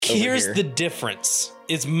Here's here. the difference.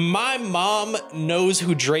 Is my mom knows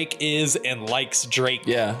who Drake is and likes Drake.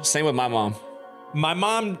 Yeah, same with my mom. My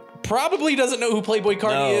mom probably doesn't know who Playboi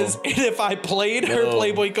Carti is. And if I played her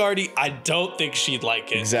Playboi Carti, I don't think she'd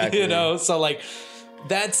like it. Exactly. You know? So like,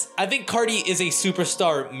 I think Carti is a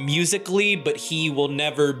superstar musically, but he will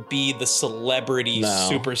never be the celebrity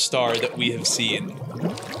superstar that we have seen.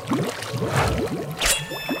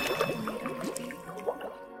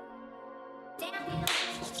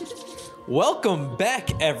 Welcome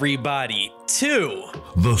back, everybody, to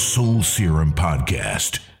the Soul Serum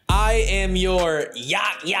Podcast. I am your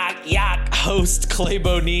yak host, Clay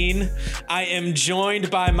Bonine. I am joined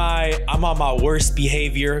by I'm on my worst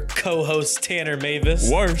behavior, co-host Tanner Mavis.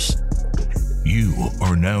 Worse. You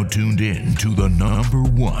are now tuned in to the number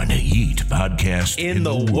one Yeet podcast in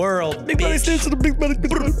the world. Big buddy stands to the big buddy.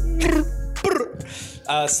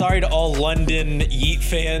 Sorry to all London Yeet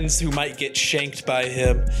fans who might get shanked by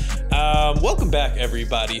him. Welcome back,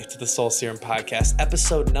 everybody, to the Soul Serum Podcast,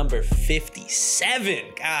 episode number 57.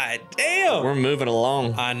 God damn. We're moving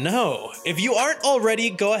along. I know. If you aren't already,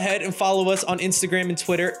 go ahead and follow us on Instagram and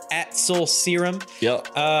Twitter at Soul Serum. Yep.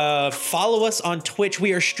 Follow us on Twitch.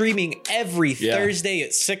 We are streaming every Thursday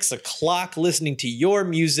at 6 o'clock, listening to your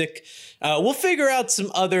music. We'll figure out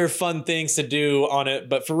some other fun things to do on it,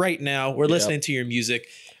 but for right now, we're listening to your music.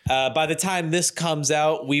 By the time this comes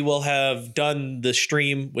out, we will have done the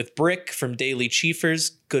stream with Brick from Daily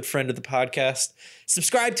Chiefers, good friend of the podcast.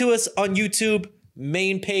 Subscribe to us on YouTube,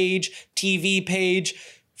 main page, TV page.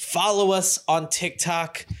 Follow us on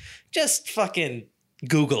TikTok. Just fucking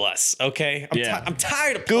Google us, okay? I'm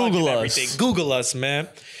tired of plugging everything. Google us, man.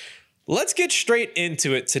 Let's get straight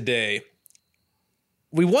into it today.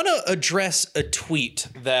 We want to address a tweet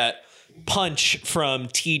that Punch from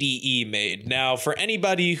TDE made. Now, for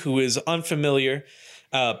anybody who is unfamiliar,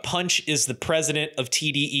 Punch is the president of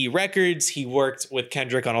TDE Records. He worked with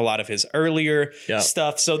Kendrick on a lot of his earlier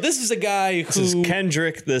stuff. So this is a guy who... This is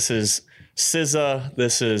Kendrick. This is SZA.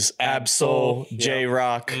 This is Absol,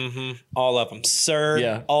 J-Rock. Mm-hmm. All of them. Sir.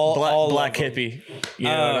 Yeah. All Black hippie. You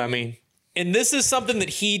know what I mean? And this is something that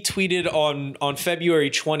he tweeted on February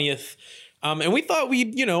 20th. And we thought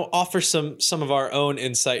we'd, offer some of our own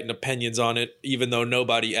insight and opinions on it, even though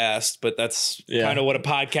nobody asked. But that's kind of what a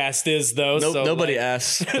podcast is, though. Nobody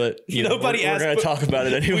asked, but nobody asked. We're going to talk about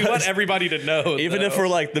it anyway. We want everybody to know. Even if we're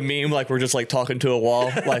like the meme, like we're just like talking to a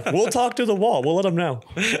wall. Like we'll talk to the wall. We'll let them know.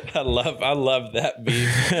 I love that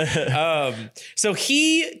meme. So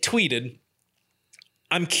he tweeted,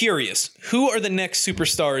 "I'm curious, who are the next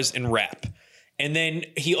superstars in rap?" And then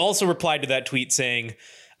he also replied to that tweet saying,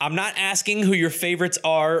 "I'm not asking who your favorites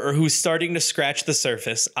are or who's starting to scratch the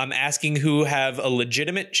surface. I'm asking who have a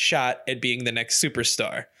legitimate shot at being the next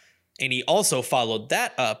superstar." And he also followed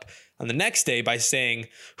that up on the next day by saying,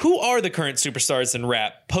 "Who are the current superstars in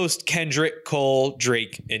rap post Kendrick, Cole,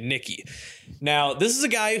 Drake, and Nicki?" Now, this is a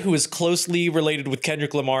guy who is closely related with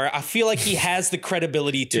Kendrick Lamar. I feel like he has the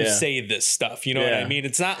credibility to say this stuff. You know what I mean?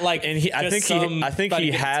 It's not like, and I think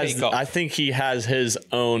he has his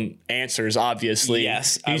own answers. Obviously,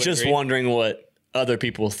 yes, he's just wondering what other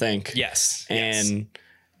people think. Yes, and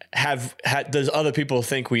does other people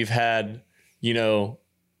think we've had,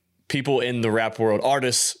 people in the rap world,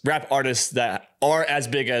 rap artists that are as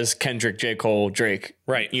big as Kendrick, J. Cole, Drake.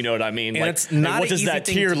 Right. You know what I mean? And it's not what does that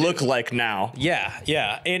tier look like now?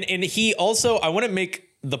 Yeah. And he also, I want to make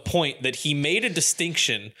the point that he made a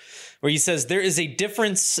distinction where he says there is a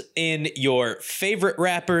difference in your favorite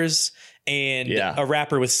rappers and a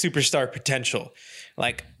rapper with superstar potential.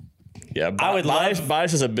 Like,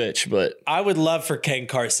 bias is a bitch, but I would love for Ken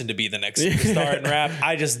Carson to be the next superstar in rap.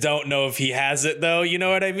 I just don't know if he has it, though. You know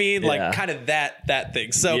what I mean? Like kind of that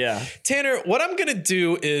thing. So Tanner, what I'm going to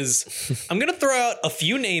do is I'm going to throw out a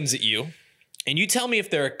few names at you and you tell me if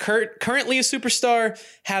they're currently a superstar,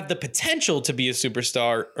 have the potential to be a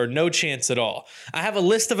superstar, or no chance at all. I have a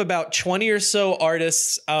list of about 20 or so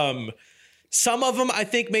artists. Some of them I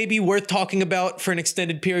think may be worth talking about for an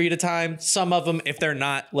extended period of time. Some of them, if they're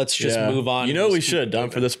not, let's just move on. You know what we should have done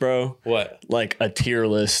for this, bro? What? Like a tier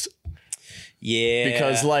list. Yeah.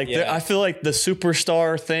 Because I feel like the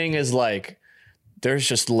superstar thing is like, there's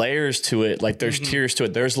just layers to it. Like there's tiers to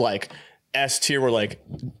it. There's like S tier where like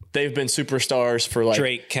they've been superstars for like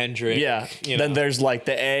Drake, Kendrick. Yeah. Then there's like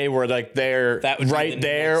the A where like they're right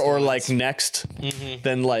there or like next.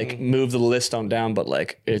 Then like move the list on down, but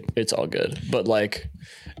like it's all good. But like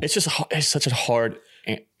it's such a hard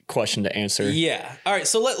question to answer. Yeah. All right.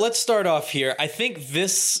 So let's start off here. I think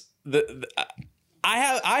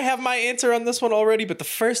I have my answer on this one already, but the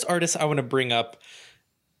first artist I want to bring up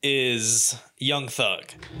is Young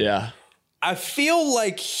Thug. Yeah. I feel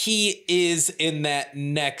like he is in that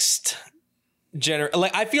next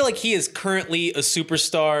like I feel like he is currently a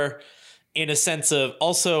superstar in a sense of,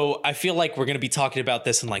 also I feel like we're going to be talking about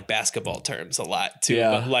this in like basketball terms a lot too.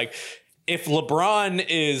 Yeah. But like if LeBron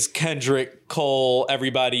is Kendrick, Cole,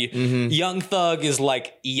 everybody, Young Thug is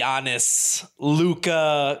like Giannis,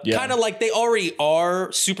 Luka, kind of like they already are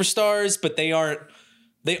superstars, but they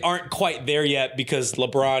aren't quite there yet because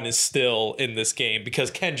LeBron is still in this game,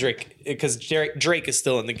 because Drake is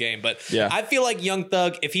still in the game. But I feel like Young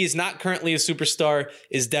Thug, if he is not currently a superstar,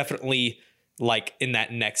 is definitely like in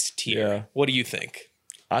that next tier. Yeah. What do you think?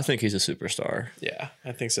 I think he's a superstar. Yeah,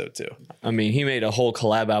 I think so too. I mean, he made a whole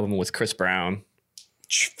collab album with Chris Brown.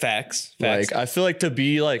 Facts. Like, I feel like to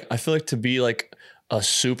be like a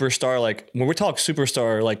superstar, like when we talk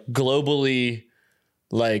superstar, like globally,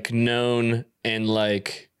 like known, and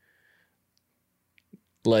like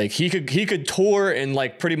he could tour in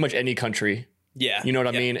like pretty much any country. Yeah. You know what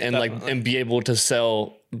I mean? And definitely. Like, and be able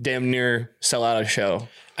to damn near sell out a show.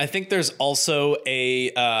 I think there's also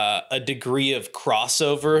a degree of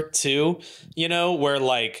crossover too, you know, where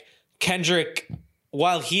like Kendrick,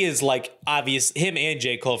 while he is like obvious, him and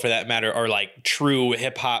J. Cole for that matter are like true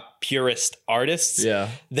hip hop purist artists. Yeah.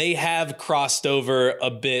 They have crossed over a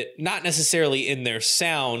bit, not necessarily in their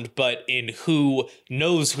sound, but in who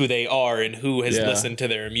knows who they are and who has listened to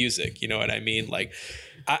their music. You know what I mean? Like,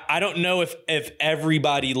 I don't know if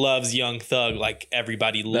everybody loves Young Thug like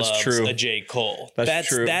everybody loves a J. Cole. That's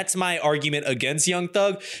true. That's my argument against Young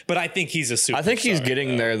Thug, but I think he's a superstar. I think he's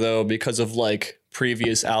getting there though because of like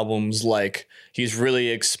previous albums. Like he's really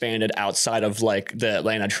expanded outside of like the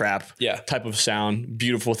Atlanta trap type of sound.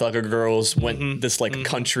 Beautiful Thugger Girls went this like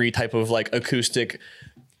country type of like acoustic.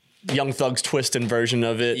 Young Thug's twisted version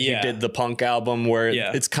of it. He did the punk album where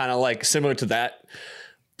it's kind of like similar to that,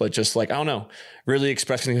 but just like, I don't know, really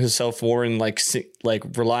expressing himself more and like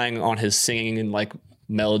relying on his singing and like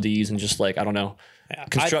melodies and just like, I don't know,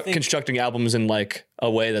 constructing albums in like a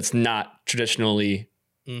way that's not traditionally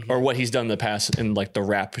or what he's done in the past in like the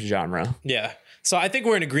rap genre. Yeah. So I think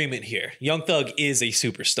we're in agreement here. Young Thug is a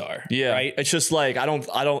superstar. Yeah. Right. It's just like,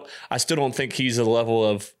 I still don't think he's the level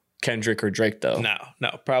of Kendrick or Drake though.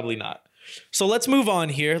 No, probably not. So let's move on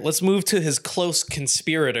here. Let's move to his close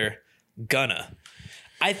conspirator, Gunna.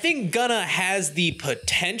 I think Gunna has the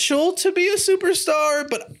potential to be a superstar,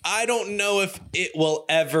 but I don't know if it will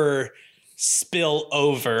ever spill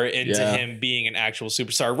over into him being an actual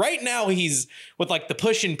superstar. Right now, he's with like the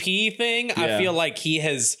Push and P thing. Yeah. I feel like he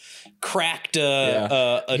has cracked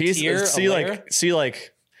a tier.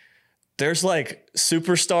 There's like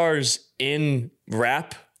superstars in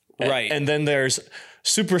rap, right? And then there's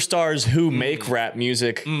superstars who make rap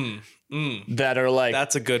music. That are like,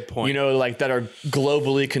 that's a good point. You know, like that are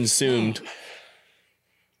globally consumed.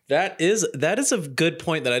 That is a good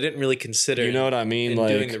point that I didn't really consider. You know what I mean? Like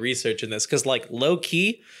doing the research in this, because like low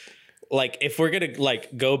key, like if we're gonna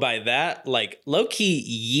like go by that, like low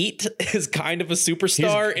key, Yeet is kind of a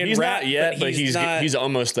superstar in rap. Not yet, but he's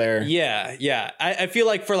almost there. Yeah. I feel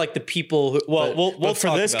like for like the people who, we'll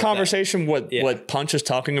for this conversation, what Punch is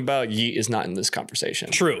talking about, Yeet is not in this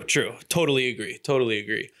conversation. True. Totally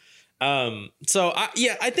agree. So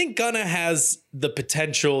I think Gunna has the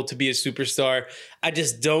potential to be a superstar. I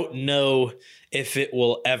just don't know if it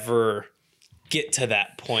will ever get to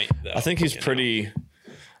that point though. I think he's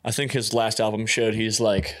I think his last album showed he's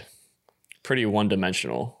like pretty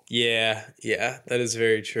one-dimensional. Yeah, that is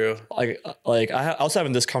very true. Like I was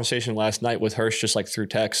having this conversation last night with Hirsch just like through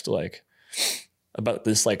text, like about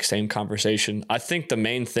this like same conversation. I think the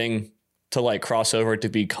main thing to like cross over to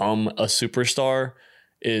become a superstar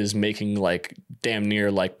is making like damn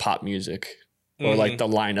near like pop music or like the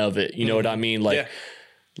line of it. You know what I mean? Like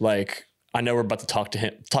I know we're about to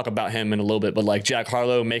talk about him in a little bit, but like Jack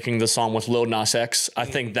Harlow making the song with Lil Nas X, I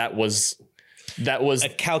think that was a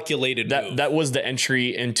calculated move. That was the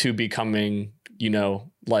entry into becoming, you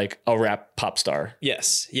know, like a rap pop star.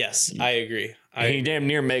 Yes, I agree. He damn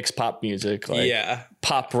near makes pop music, like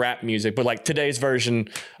pop rap music, but like today's version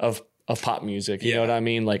of pop music. You know what I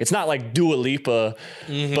mean? Like it's not like Dua Lipa,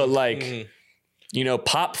 but like, you know,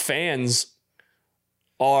 pop fans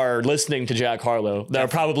are listening to Jack Harlow. They're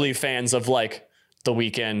probably fans of like The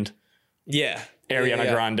Weeknd. Yeah.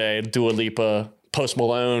 Ariana Grande, Dua Lipa, Post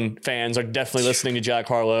Malone fans are definitely listening to Jack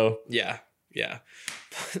Harlow. Yeah.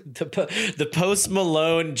 The Post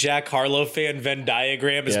Malone Jack Harlow fan Venn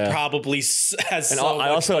diagram is probably has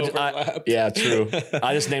much overlap. True.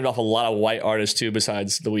 I just named off a lot of white artists too,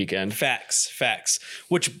 besides The Weeknd. Facts.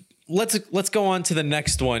 Which let's go on to the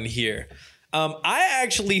next one here. I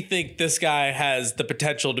actually think this guy has the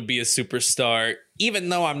potential to be a superstar, even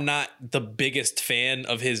though I'm not the biggest fan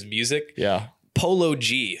of his music. Yeah. Polo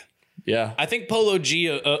G. Yeah. I think Polo G,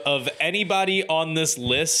 of anybody on this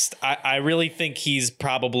list, I really think he's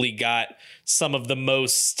probably got some of the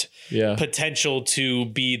most potential to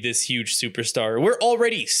be this huge superstar. We're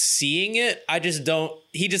already seeing it.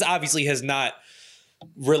 He just obviously has not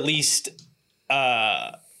released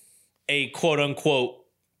a quote unquote,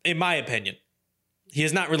 in my opinion, he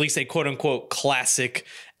has not released a quote unquote classic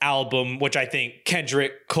album, which I think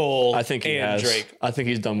Kendrick, Cole, and Drake. I think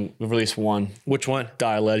he's released one. Which one?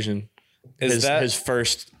 Die Legend. His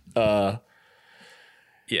first I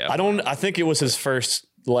think it was his first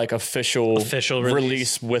like official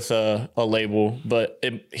release with a label, but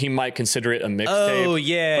he might consider it a mixtape. Oh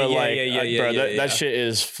yeah, that shit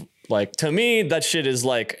is like, to me, that shit is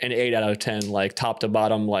like an 8 out of 10, like top to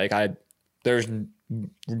bottom. Like there's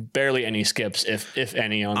barely any skips, if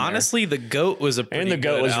any, on honestly there. The GOAT was and the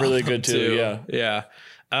GOAT was really good too. Yeah.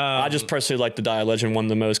 I just personally like the Die Legend one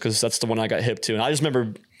the most because that's the one I got hip to, and I just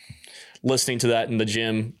remember listening to that in the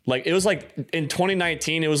gym. Like, it was like in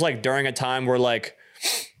 2019, it was like during a time where, like,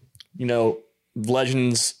 you know,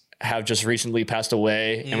 legends have just recently passed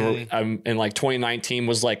away, and like 2019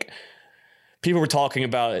 was like, people were talking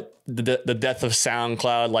about the death of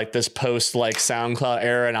SoundCloud, like this post like SoundCloud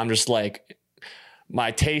era, and I'm just like, my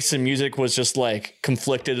taste in music was just like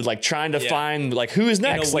conflicted, like trying to find like who is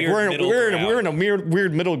next. Like we're in a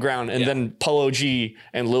weird middle ground, and then Polo G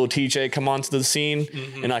and Lil TJ come onto the scene,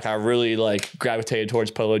 and like I really like gravitated towards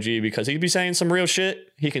Polo G because he'd be saying some real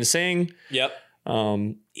shit. He can sing. Yep.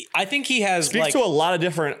 I think he has speaks to a lot of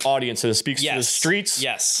different audiences. Speaks to the streets,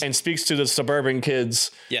 and speaks to the suburban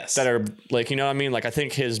kids, that are like, you know what I mean. Like, I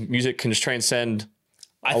think his music can just transcend.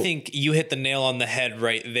 I think you hit the nail on the head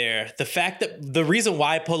right there. The fact that the reason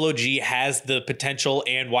why Polo G has the potential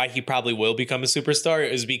and why he probably will become a superstar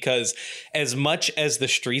is because as much as the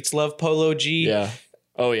streets love Polo G,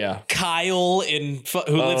 Kyle who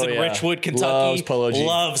lives in Richwood, Kentucky,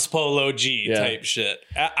 loves Polo G type shit.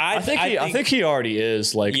 I think he already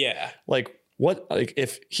is like, like what, like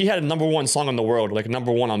if he had a #1 song in the world, like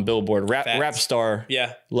 #1 on Billboard, rap star.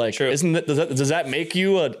 Yeah. Like, true. Does that make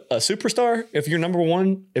you a superstar if you're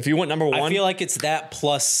 #1? If you went #1? I feel like it's that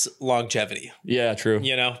plus longevity. Yeah, true.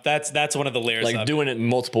 You know, that's one of the layers. Like doing it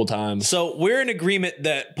multiple times. So we're in agreement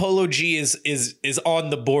that Polo G is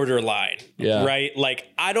on the borderline. Yeah. Right? Like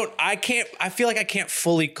I feel like I can't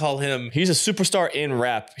fully call him. He's a superstar in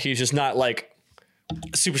rap. He's just not like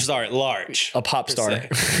superstar at large, a pop star.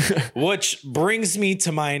 Which brings me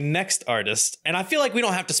to my next artist, and I feel like we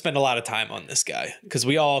don't have to spend a lot of time on this guy because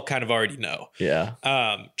we all kind of already know.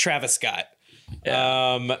 Travis Scott.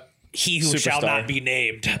 He who shall not be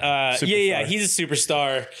named. He's a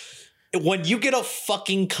superstar. When you get a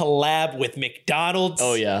fucking collab with McDonald's,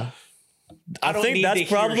 I think that's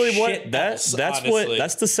probably what that's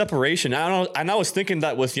the separation. I was thinking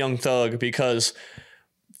that with Young Thug, because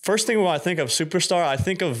first thing when I think of superstar, I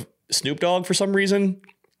think of Snoop Dogg for some reason.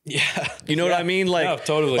 Yeah. You know what I mean? Like, no,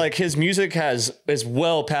 totally. Like his music is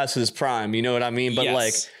well past his prime. You know what I mean? But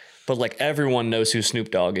like everyone knows who Snoop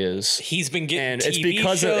Dogg is. He's been getting and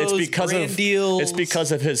deals. It's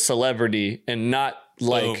because of his celebrity and not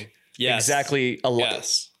like exactly a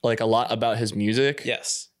lot about his music.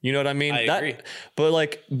 Yes. You know what I mean? I agree. But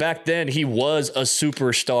like back then he was a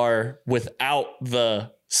superstar without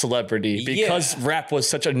the celebrity because rap was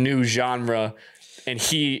such a new genre, and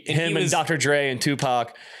him and Dr. Dre and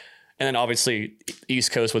Tupac, and then obviously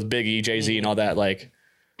East Coast with Biggie, Jay-Z and all that, like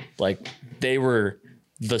they were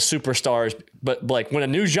the superstars. But like when a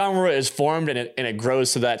new genre is formed and it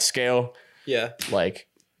grows to that scale, like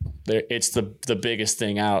it's the biggest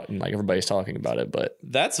thing out, and like everybody's talking about it. But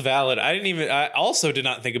that's valid. I also did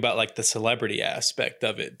not think about like the celebrity aspect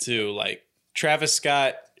of it too. Like Travis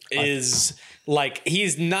Scott is like,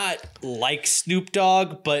 he's not like Snoop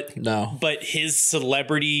Dogg, but his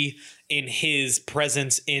celebrity in his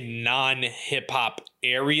presence in non-hip hop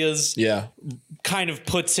areas kind of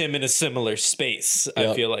puts him in a similar space.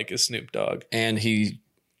 I feel like, as Snoop Dogg. And he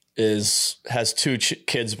has 2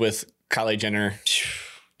 kids with Kylie Jenner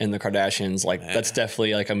and the Kardashians. Like, that's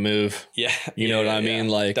definitely like a move. Yeah. You know what I mean?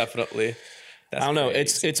 Like, definitely. I don't know.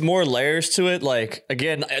 It's more layers to it. Like,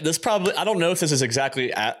 again, I don't know if this is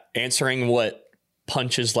exactly answering what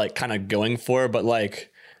Punch is like kind of going for, but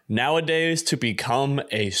like nowadays to become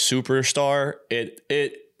a superstar,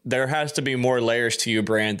 there has to be more layers to your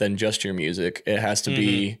brand than just your music. It has to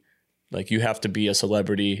be like, you have to be a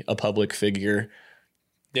celebrity, a public figure.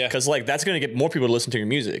 Yeah. Cause like that's going to get more people to listen to your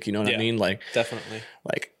music. You know what I mean? Like, definitely.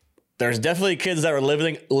 Like there's definitely kids that were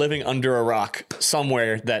living under a rock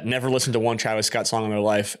somewhere that never listened to one Travis Scott song in their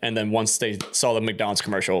life, and then once they saw the McDonald's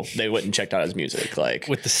commercial, they went and checked out his music, like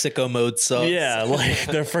with the Sicko Mode song. Yeah, like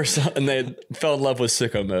their first, and they fell in love with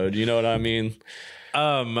Sicko Mode. You know what I mean?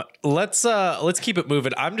 Let's keep it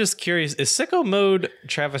moving. I'm just curious: is Sicko Mode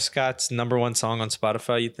Travis Scott's #1 song on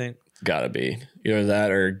Spotify? You think? Gotta be either that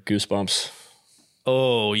or Goosebumps.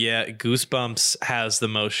 Oh yeah, Goosebumps has the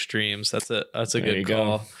most streams. That's a good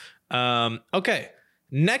call. Okay,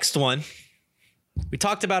 next one. We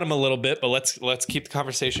talked about him a little bit, but let's keep the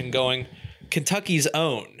conversation going. Kentucky's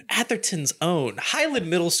own, Atherton's own, Highland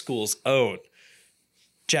Middle School's own,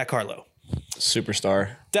 Jack Harlow.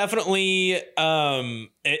 Superstar. Definitely,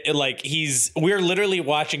 we're literally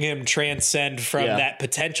watching him transcend from that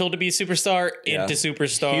potential to be superstar into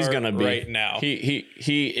superstar. He's gonna be right now.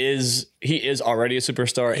 He is already a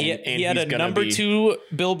superstar. He had a #2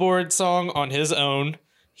 Billboard song on his own.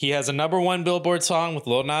 He has a #1 Billboard song with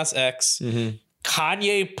Lil Nas X. Mm-hmm.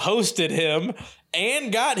 Kanye posted him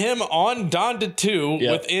and got him on Donda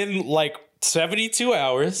 2 within like 72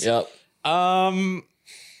 hours. Yep.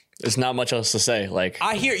 There's not much else to say. Like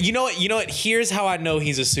I hear, you know what? Here's how I know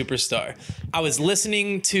he's a superstar. I was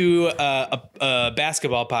listening to a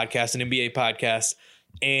basketball podcast, an NBA podcast,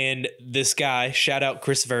 and this guy, shout out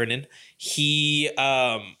Chris Vernon, he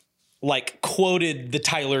quoted the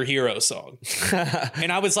Tyler Hero song.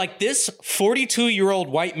 And I was like, this 42-year-old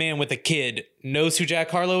white man with a kid knows who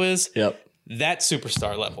Jack Harlow is? Yep. That's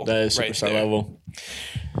superstar level. That is superstar level.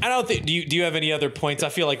 I don't think. Do you have any other points? I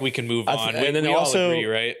feel like we can move on. And then we also, all agree,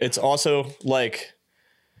 right? It's also like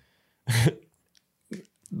I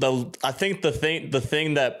think the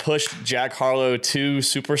thing that pushed Jack Harlow to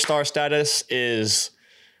superstar status is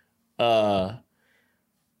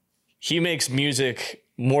he makes music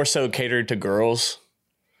more so catered to girls.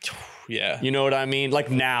 Yeah. You know what I mean?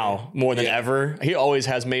 Like now more than ever. He always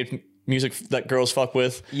has made music that girls fuck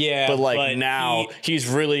with. Yeah. But now he's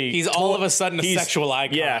all of a sudden a sexual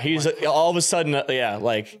icon. Yeah, he's all of a sudden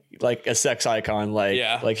like a sex icon.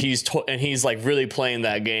 Like he's like really playing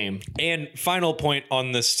that game. And final point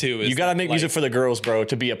on this too is you got to make music for the girls, bro,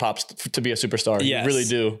 to be a superstar. Yes. You really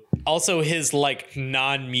do. Also his like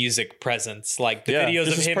non-music presence, like the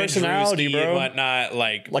videos of him personality, and Drewski and whatnot,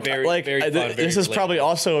 very fun, this is probably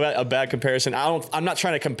also a bad comparison. I'm not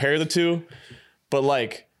trying to compare the two, but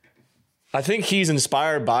like I think he's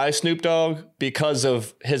inspired by Snoop Dogg because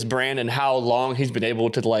of his brand and how long he's been able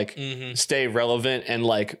to stay relevant and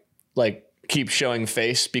like keep showing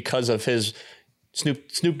face because of his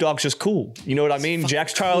Snoop Dogg's just cool. You know what I mean?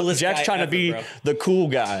 Jack's trying to be the cool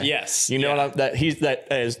guy. Yes. You know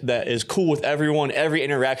that is cool with everyone. Every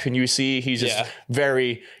interaction you see, he's just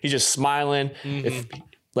he's just smiling. If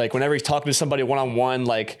whenever he's talking to somebody one-on-one,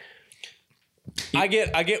 like I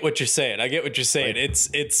get what you're saying.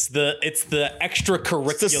 It's the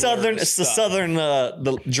extracurricular. It's the southern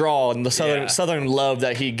the drawl and the southern love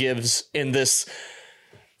that he gives in this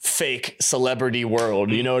fake celebrity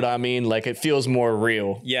world. You know what I mean? Like it feels more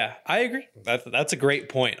real. Yeah, I agree. That's a great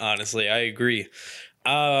point. Honestly, I agree.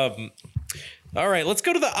 All right, let's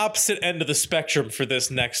go to the opposite end of the spectrum for this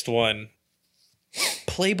next one.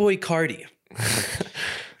 Playboi Carti.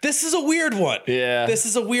 This is a weird one. Yeah. This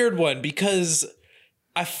is a weird one because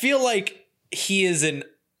I feel like he is an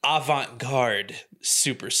avant-garde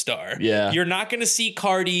superstar. Yeah. You're not going to see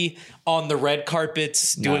Carti on the red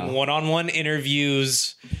carpets doing one-on-one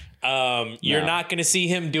interviews. You're not going to see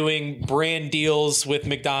him doing brand deals with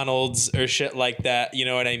McDonald's or shit like that. You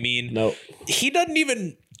know what I mean? Nope. He doesn't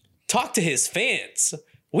even talk to his fans.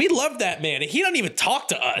 We love that man. He doesn't even talk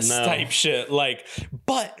to us type shit.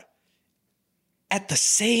 But at the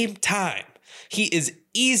same time, he is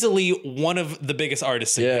easily one of the biggest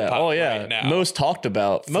artists in hip hop right now. Most talked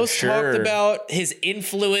about. Talked about. His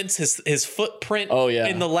influence, his footprint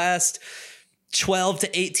in the last 12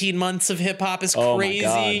 to 18 months of hip hop is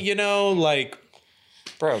crazy. You know,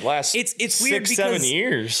 bro, last it's 6, weird because 7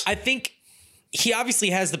 years. I think he obviously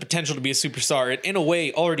has the potential to be a superstar, and in a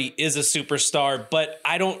way already is a superstar, but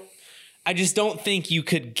I just don't think you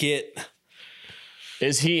could get.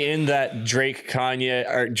 Is he in that Drake,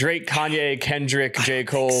 Kanye, Kendrick, J.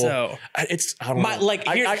 Cole? So I don't know.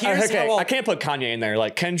 I can't put Kanye in there.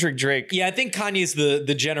 Like Kendrick, Drake. Yeah, I think Kanye's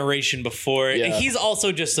the generation before. Yeah. He's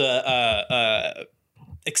also just a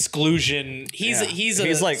exclusion. He's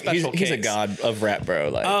a god of rap, bro.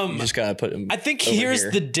 Like you just gotta put him. I think here's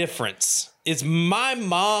the difference: is my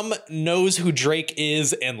mom knows who Drake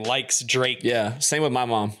is and likes Drake. Yeah, same with my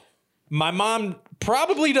mom. My mom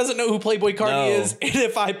probably doesn't know who Playboi Carti is, and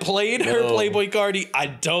if I played her Playboi Carti, I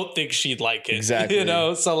don't think she'd like it. Exactly. You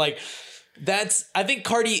know, so I think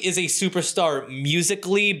Cardi is a superstar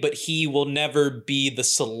musically, but he will never be the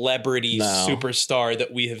celebrity superstar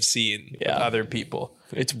that we have seen with other people.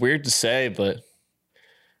 It's weird to say, but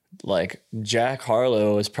like Jack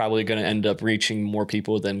Harlow is probably going to end up reaching more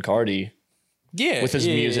people than Cardi. Yeah, with his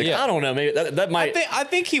music. I don't know. Maybe that might. I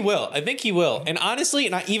think he will. And honestly,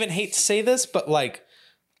 and I even hate to say this, but like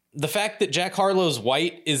the fact that Jack Harlow's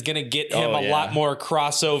white is going to get him a lot more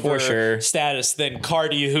crossover status than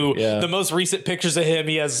Cardi, who the most recent pictures of him,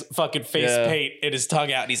 he has fucking face paint and his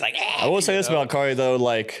tongue out, and he's like, I will say this about Cardi though,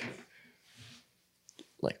 like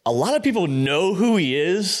a lot of people know who he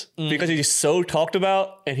is because he's so talked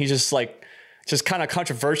about, and he's just kind of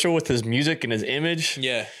controversial with his music and his image.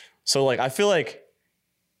 Yeah. So like I feel like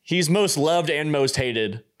he's most loved and most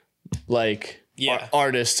hated, like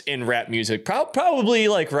artist in rap music. Probably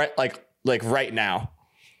like right now.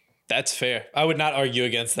 That's fair. I would not argue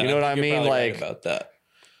against that. You know what I mean? Like about that.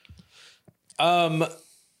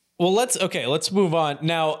 Well, let's move on.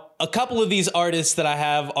 Now, a couple of these artists that I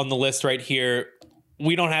have on the list right here,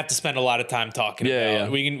 we don't have to spend a lot of time talking about. Yeah.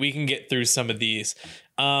 We can get through some of these.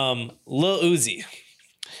 Lil Uzi.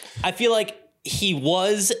 I feel like he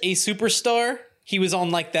was a superstar. He was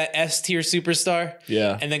on like that S tier superstar.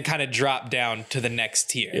 Yeah. And then kind of dropped down to the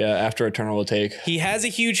next tier. Yeah, after Eternal will take. He has a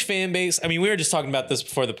huge fan base. I mean, we were just talking about this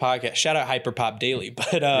before the podcast. Shout out Hyperpop Daily.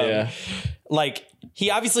 But like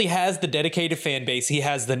he obviously has the dedicated fan base. He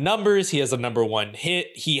has the numbers. He has a #1 hit.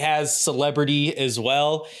 He has celebrity as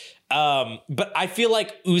well. But I feel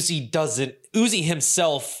like Uzi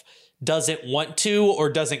himself doesn't want to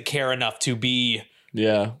or doesn't care enough to be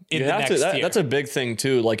that's a big thing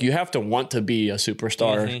too. Like you have to want to be a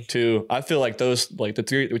superstar too. I feel like those, like the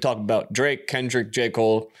three we talked about, Drake, Kendrick, J.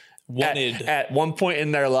 Cole, wanted at one point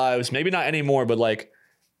in their lives, maybe not anymore, but like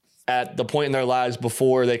at the point in their lives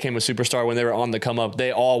before they became a superstar, when they were on the come up,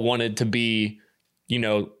 they all wanted to be, you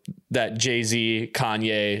know, that Jay-Z,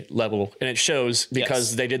 Kanye level. And it shows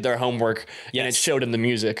because they did their homework and it showed in the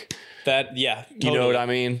music. Totally. You know what I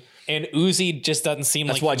mean? And Uzi just doesn't seem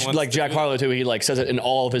like Jack Harlow too. He like says it in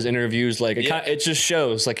all of his interviews. Like it just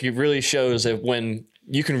shows. Like it really shows that when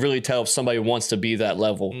you can really tell if somebody wants to be that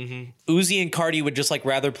level. Uzi and Cardi would just like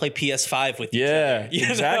rather play PS5 with each other.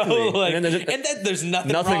 Yeah, exactly. Like, and there's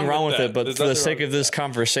nothing wrong with it. But for the sake of this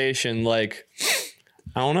conversation, like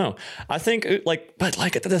I don't know. I think but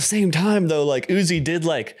at the same time though, like Uzi did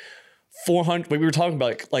like 400. We were talking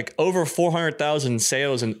about like over 400,000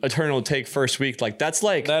 sales in Eternal Take first week. Like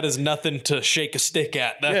that is nothing to shake a stick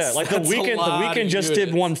at. That's, like the weekend just did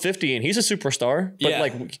 150 and he's a superstar. But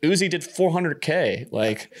like Uzi did 400K.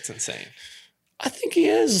 Like it's insane. I think he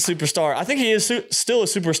is a superstar. I think he is still a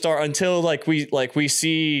superstar until we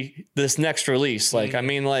see this next release. Like I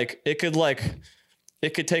mean, like it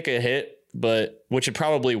could take a hit. But which it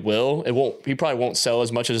probably will. It won't. He probably won't sell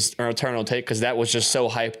as much as Eternal Take because that was just so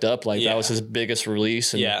hyped up. Like that was his biggest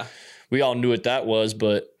release, and we all knew what that was.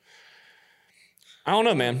 But I don't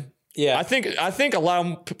know, man. Yeah, I think a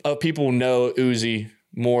lot of people know Uzi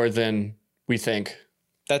more than we think.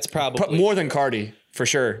 That's probably more than Cardi for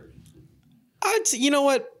sure. You know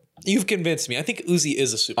what? You've convinced me. I think Uzi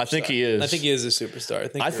is a superstar. I think he is. I think he is a superstar.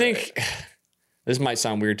 I think this might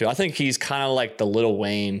sound weird too. I think he's kind of like the Lil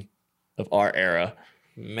Wayne of our era,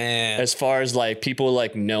 man, as far as like people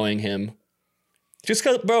like knowing him. Just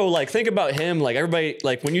cause, bro, like think about him. Like everybody,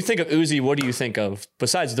 like when you think of Uzi, what do you think of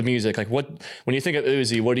besides the music? Like when you think of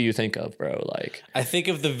Uzi, what do you think of, bro? Like I think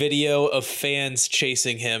of the video of fans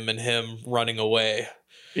chasing him and him running away.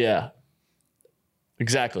 Yeah,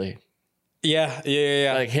 exactly. Yeah.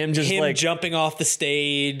 Like him jumping off the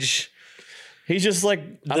stage. He's just like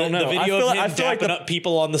I don't know. The video of him dapping up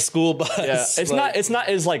people on the school bus. Yeah, it's not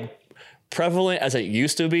as like prevalent as it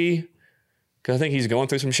used to be, because I think he's going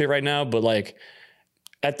through some shit right now. But like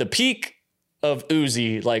at the peak of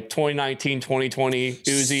Uzi, like 2019, 2020,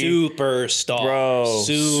 Uzi, superstar, bro,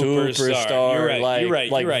 superstar. You're right.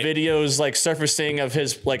 Like videos like surfacing of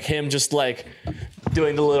him just like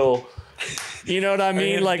doing the little. You know what I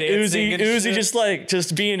mean? Like Uzi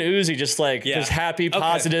just being Uzi, just happy,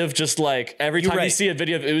 positive, just like every time you see a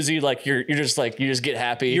video of Uzi, like you just get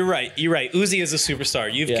happy. You're right. Uzi is a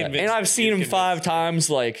superstar. You've convinced. And I've seen him 5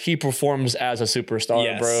 times. Like he performs as a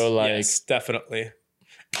superstar, bro. Like yes, definitely.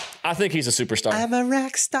 I think he's a superstar. I'm a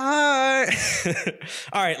rock star.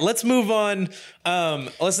 All right, let's move on.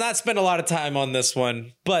 Let's not spend a lot of time on this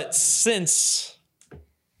one, but since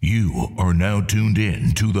you are now tuned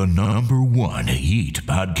in to the #1 Yeet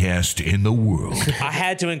podcast in the world. I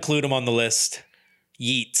had to include him on the list.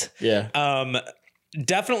 Yeet. Yeah.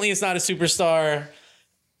 Definitely is not a superstar.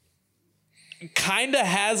 kind of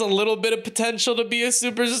has a little bit of potential to be a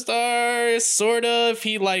superstar, sort of.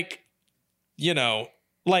 He like, you know,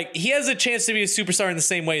 like he has a chance to be a superstar in the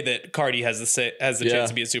same way that Cardi has the chance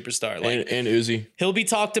to be a superstar. Like and Uzi, he'll be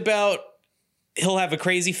talked about. He'll have a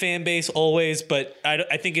crazy fan base always, but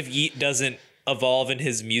I think if Yeat doesn't evolve in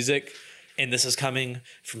his music, and this is coming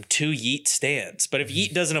from 2 Yeat stans, but if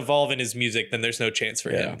Yeat doesn't evolve in his music, then there's no chance for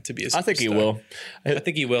him to be a superstar. I think he will. I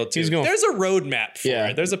think he will too. There's a roadmap for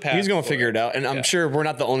it. There's a path. He's going to figure it out, and I'm sure we're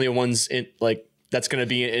not the only ones that's going to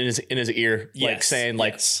be in his ear, like saying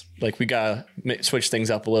like we gotta switch things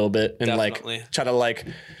up a little bit and like try to like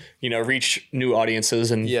reach new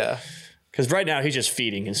audiences and Because right now he's just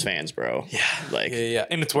feeding his fans, bro. Yeah,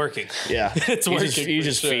 and it's working. Yeah, it's working. He's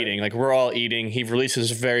just feeding. Like we're all eating. He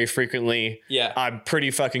releases very frequently. Yeah, I'm pretty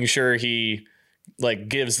fucking sure he like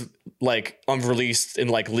gives like unreleased and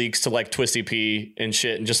like leaks to like Twisty P and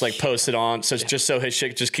shit, and just like posts it on. So just so his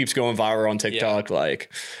shit just keeps going viral on TikTok. Yeah.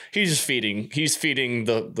 Like he's just feeding. He's feeding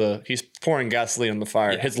he's pouring gasoline on the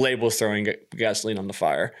fire. Yeah. His label's throwing gasoline on the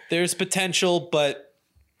fire. There's potential, but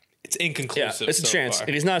it's inconclusive. Yeah, it's a chance.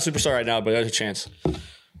 And he's not a superstar right now, but there's a chance.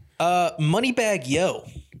 Moneybagg Yo.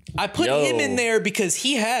 I put him in there because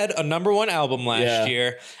he had a #1 album last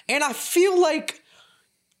year, and I feel like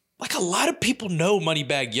a lot of people know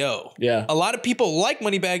Moneybagg Yo. Yeah. A lot of people like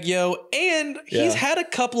Moneybagg Yo, and he's had a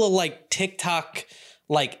couple of like TikTok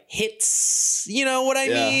like hits, you know what I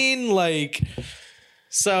mean? Like,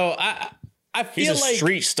 so I feel he's a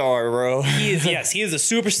street star, bro. He is. Yes, he is a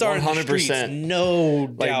superstar 100%. In the streets. No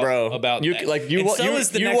doubt about that. Like you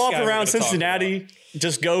walk around Cincinnati,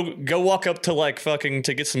 just go walk up to like fucking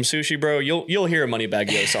to get some sushi, bro. You'll hear a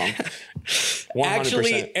Moneybagg Yo song. 100%.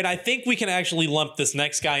 Actually, and I think we can actually lump this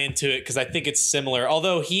next guy into it because I think it's similar.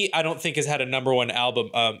 Although I don't think has had a #1 album.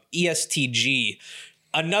 ESTG.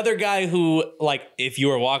 Another guy who, like, if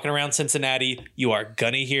you are walking around Cincinnati, you are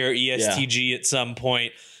gonna hear ESTG at some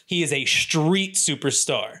point. He is a street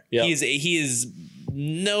superstar. Yep. He is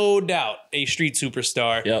no doubt a street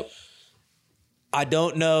superstar. Yep. I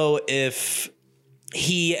don't know if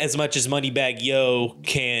he, as much as Moneybagg Yo,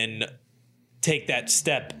 can take that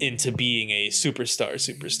step into being a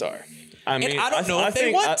superstar. I mean, and I don't know if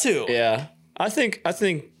they want to. Yeah. I think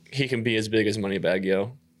he can be as big as Moneybagg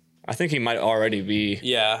Yo. I think he might already be.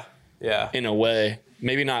 Yeah. In a way.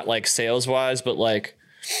 Maybe not like sales wise, but like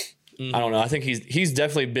I don't know. I think he's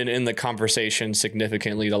definitely been in the conversation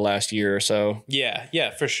significantly the last year or so.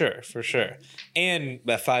 Yeah, for sure. And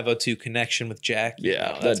that 502 connection with Jack.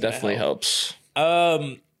 Yeah, that definitely helps.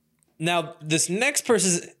 Now this next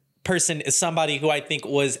person is somebody who I think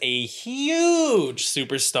was a huge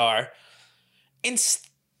superstar and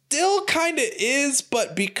still kind of is,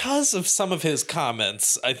 but because of some of his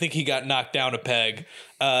comments, I think he got knocked down a peg.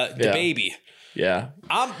 DaBaby. Yeah.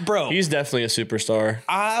 Bro. He's definitely a superstar.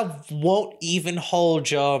 I won't even hold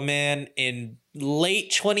y'all, man. In late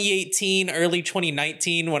 2018, early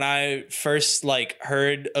 2019, when I first like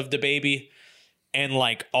heard of DaBaby and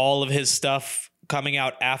like all of his stuff coming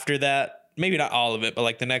out after that, maybe not all of it, but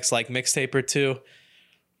like the next like mixtape or two,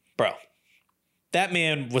 bro. That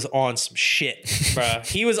man was on some shit, bro.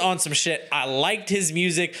 He was on some shit. I liked his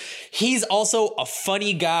music. He's also a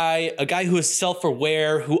funny guy, a guy who is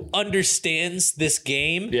self-aware, who understands this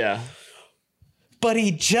game. Yeah. But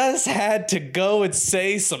he just had to go and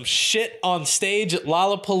say some shit on stage at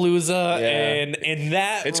Lollapalooza, and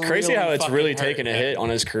that it's crazy how it's really taken a hit on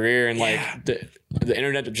his career, and like the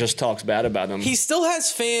internet just talks bad about him. He still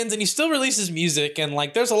has fans, and he still releases music, and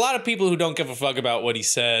like there's a lot of people who don't give a fuck about what he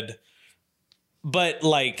said. But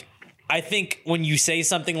like, I think when you say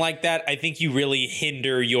something like that, I think you really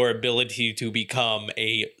hinder your ability to become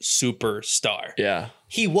a superstar. Yeah.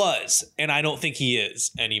 He was, and I don't think he is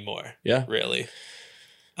anymore. Yeah. Really.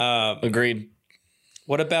 Agreed.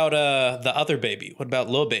 What about the other baby? What about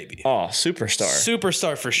Lil Baby? Oh, superstar.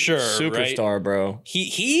 Superstar for sure. Superstar, right? Bro.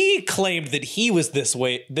 He claimed that he was this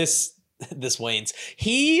Wayne's.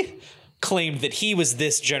 He claimed that he was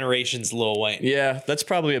this generation's Lil Wayne. Yeah, that's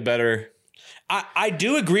probably a better. I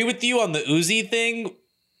do agree with you on the Uzi thing,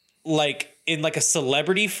 like in like a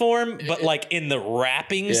celebrity form, but like in the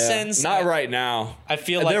rapping sense. Not right now. I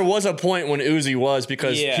feel like there was a point when Uzi was,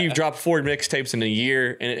 because he dropped 4 mixtapes in a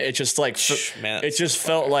year, and it just like it just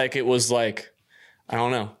felt like it was like, I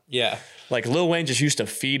don't know. Yeah. Like Lil Wayne just used to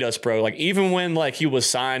feed us, bro. Like even when like he was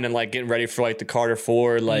signed and like getting ready for like the Carter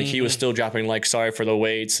 4, like he was still dropping like Sorry for the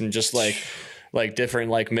Waits and just like different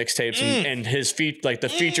like mixtapes and his the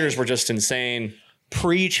features were just insane.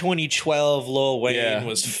 Pre 2012 Lil Wayne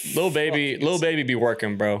was Lil Baby be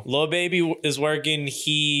working, bro. Lil Baby is working.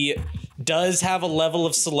 He does have a level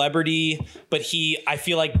of celebrity, but I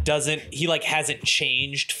feel like hasn't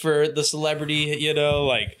changed for the celebrity, you know,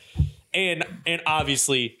 like, and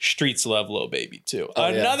obviously streets love Lil Baby too.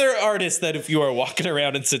 Another artist that if you are walking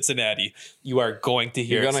around in Cincinnati, you are going to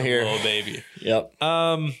hear some Lil Baby. Yep.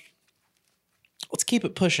 Let's keep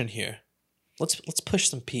it pushing here. Let's push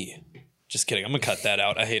some P. Just kidding. I'm gonna cut that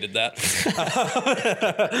out. I hated that.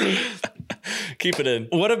 Keep it in.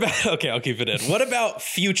 I'll keep it in. What about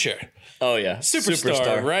Future? Oh yeah,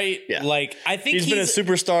 Superstar, right? Yeah. Like I think he's been a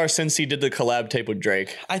superstar since he did the collab tape with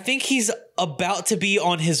Drake. I think he's about to be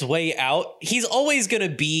on his way out. He's always gonna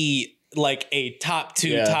be like a top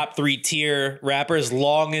 2, top 3 tier rapper as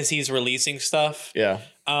long as he's releasing stuff. Yeah.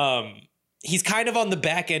 He's kind of on the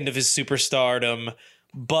back end of his superstardom,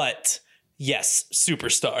 but yes,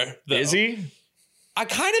 superstar. Though. Is he? I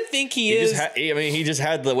kind of think he is. He just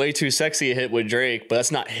had the Way Too Sexy hit with Drake, but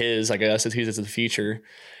that's not his. I guess he's the feature.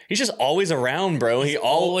 He's just always around, bro. He's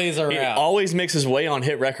always around. He always makes his way on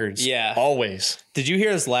hit records. Yeah. Always. Did you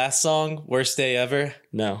hear his last song, Worst Day Ever?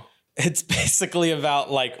 No. It's basically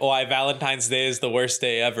about like why Valentine's Day is the worst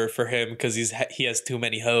day ever for him because he has too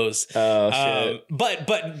many hoes. Oh shit.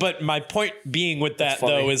 But my point being with that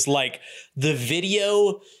though is like the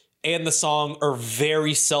video and the song are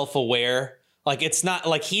very self-aware. Like it's not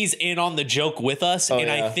like he's in on the joke with us,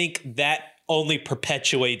 I think that only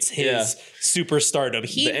perpetuates his superstardom.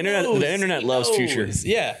 The internet loves Future.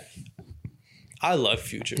 Yeah. I love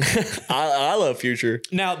Future. I love Future.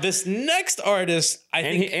 Now, this next artist, I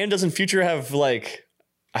think doesn't Future have like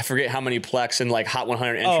I forget how many plex and like Hot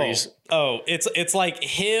 100 entries. It's like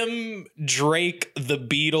him, Drake, the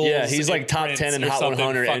Beatles. Yeah, he's like top Prince 10 in Hot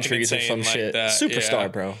 100 entries or some like shit. That.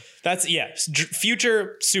 Superstar, bro. That's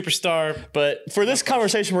Future superstar. But for this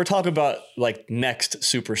conversation, we're talking about like next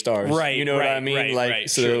superstars, right? You know what I mean?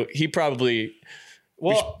 Sure. He probably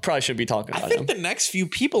should be talking about him. I think the next few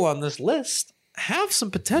people on this list have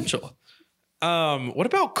some potential. What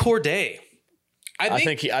about Corday? I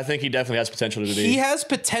think he definitely has potential to be. He has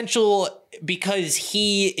potential because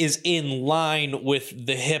he is in line with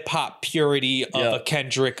the hip hop purity of a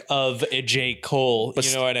Kendrick, of a J. Cole.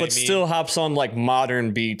 You know what I mean? But still hops on like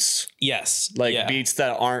modern beats. Yes. Beats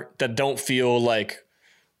that don't feel like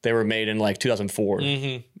they were made in like 2004.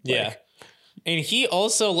 Mm-hmm. Yeah. And he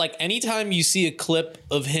also, like, anytime you see a clip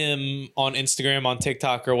of him on Instagram, on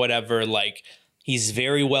TikTok or whatever, like, he's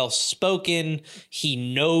very well spoken.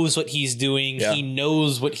 He knows what he's doing. Yeah. He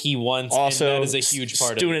knows what he wants. Also, and that is a huge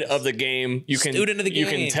part student of the game. You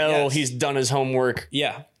can tell he's done his homework.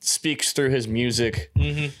 Yeah. Speaks through his music.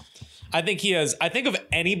 Mm-hmm. I think of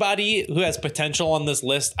anybody who has potential on this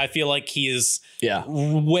list, I feel like he is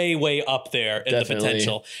way, way up there in the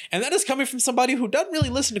potential. And that is coming from somebody who doesn't really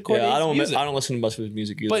listen to Corday's music. I don't listen to much of his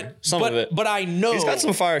music either. Some of it. But I know. He's got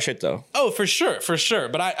some fire shit, though. Oh, for sure.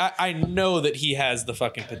 But I know that he has the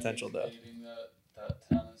fucking potential, though. That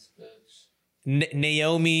tennis bitch.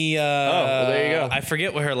 Naomi. Well, there you go. I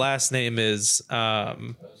forget what her last name is.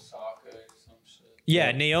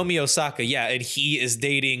 Yeah, Naomi Osaka. Yeah, and he is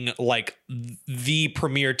dating like the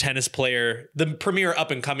premier tennis player, the premier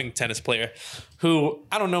up and coming tennis player, who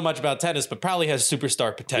I don't know much about tennis, but probably has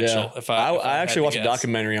superstar potential. Yeah. I actually watched a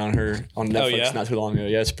documentary on her on Netflix not too long ago.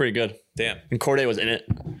 Yeah, it's pretty good. Damn. And Corday was in it.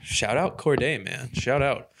 Shout out Corday, man. Shout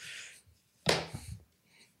out.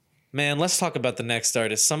 Man, let's talk about the next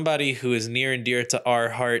artist. Somebody who is near and dear to our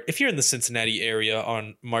heart. If you're in the Cincinnati area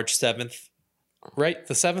on March 7th, right?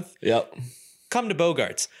 The 7th? Yep. Come to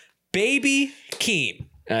Bogarts. Baby Keem.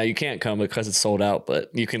 You can't come because it's sold out, but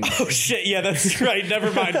you can. Oh shit! Yeah, that's right. Never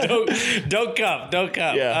mind. Don't come.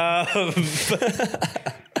 Yeah.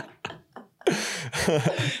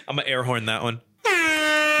 I'm gonna air horn that one.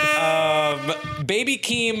 Baby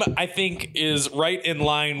Keem, I think, is right in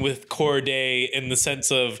line with Corday in the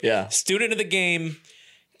sense of student of the game,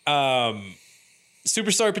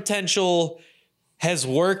 superstar potential, has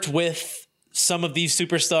worked with some of these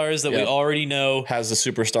superstars that we already know. Has the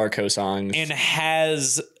superstar cosigns. And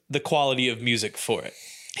has the quality of music for it.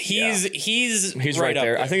 He's right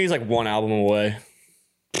there. I think he's like one album away.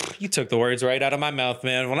 You took the words right out of my mouth,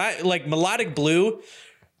 man. When I like Melodic Blue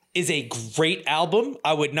is a great album.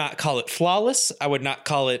 I would not call it flawless. I would not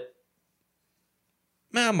call it,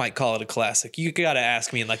 I might call it a classic. You got to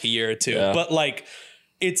ask me in like a year or two. Yeah. But like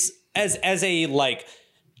it's as a like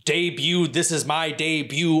debut, this is my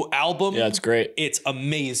debut album. Yeah, it's great. It's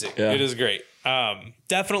amazing. Yeah. It is great.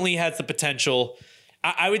 Definitely has the potential.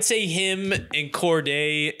 I would say him and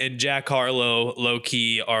Corday and Jack Harlow low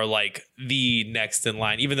key are like the next in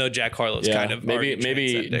line, even though Jack Harlow's kind of maybe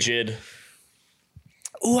Jid.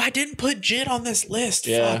 Oh, I didn't put Jid on this list.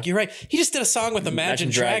 Yeah. Fuck, you're right. He just did a song with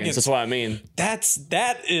Imagine Dragons. That's what I mean. That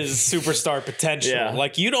is superstar potential. Yeah.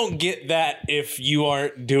 Like, you don't get that if you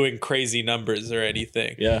aren't doing crazy numbers or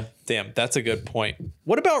anything. Yeah. Damn, that's a good point.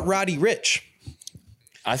 What about Roddy Ricch?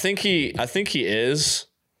 I think he is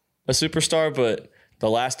a superstar, but the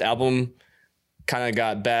last album kind of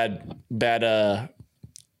got bad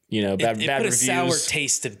It put reviews. a sour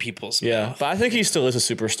taste in people's mouth. But I think he still is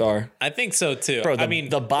a superstar. I think so too. Bro,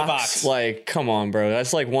 the box. Like, come on, bro.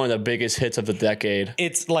 That's like one of the biggest hits of the decade.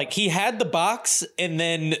 It's like he had the box and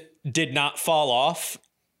then did not fall off,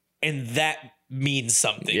 and that means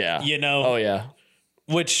something. Yeah. You know? Oh, yeah.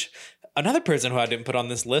 Which, another person who I didn't put on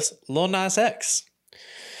this list, Lil Nas X.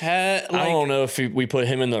 I don't know if we put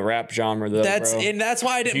him in the rap genre, though, And that's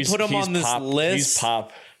why I didn't put him on this list. He's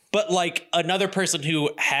pop. But like another person who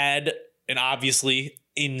had an obviously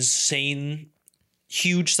insane,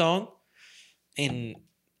 huge song and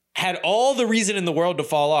had all the reason in the world to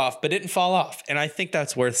fall off, but didn't fall off. And I think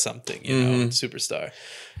that's worth something, you know, superstar.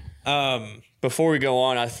 Before we go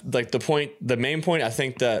on, the main point I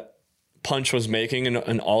think that Punch was making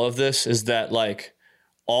in all of this is that like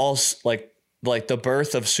the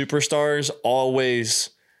birth of superstars always,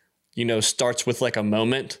 you know, starts with like a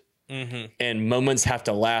moment. And moments have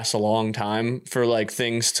to last a long time for like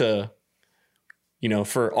things to, you know,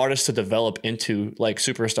 for artists to develop into like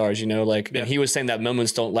superstars, you know, like, and he was saying that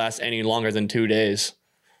moments don't last any longer than 2 days.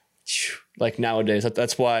 Like nowadays,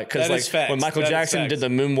 that's why, because like when Michael Jackson did the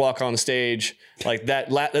moonwalk on stage, like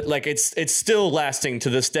like it's still lasting to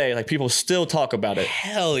this day. Like people still talk about it.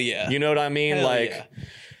 Hell yeah. You know what I mean? Hell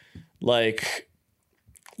like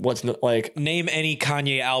what's like name any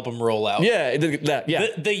Kanye album rollout. Yeah,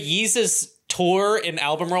 the Yeezus tour and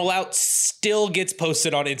album rollout still gets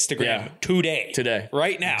posted on Instagram today,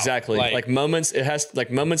 right now. Exactly. Like moments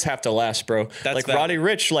have to last, bro. Like Roddy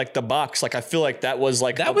Ricch, like the box. Like I feel like that was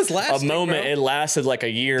like a moment. Bro. It lasted like a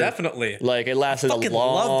year. Definitely. Like it lasted a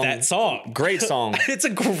long. Love that song. Great song. It's a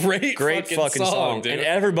great fucking song, dude. And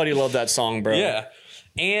everybody loved that song, bro. Yeah.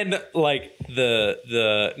 And like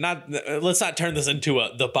let's not turn this into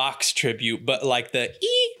the box tribute, but like the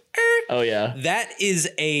oh yeah, that is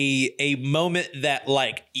a moment that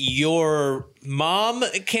like your mom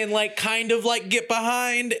can like kind of like get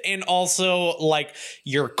behind, and also like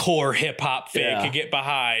your core hip hop fan can get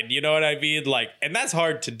behind. You know what I mean? Like, and that's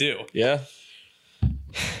hard to do. Yeah.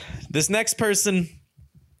 This next person,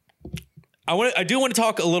 I do want to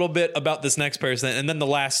talk a little bit about this next person, and then the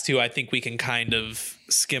last two I think we can kind of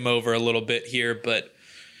skim over a little bit here, but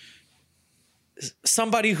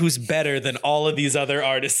somebody who's better than all of these other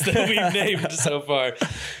artists that we've named so far.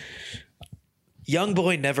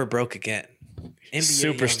 Youngboy never broke again. NBA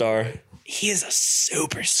superstar. Youngboy. He is a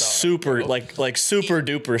superstar. Super, like super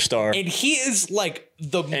duper star. And he is like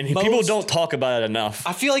people don't talk about it enough.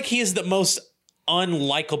 I feel like he is the most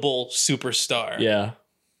unlikable superstar. Yeah.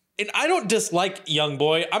 And I don't dislike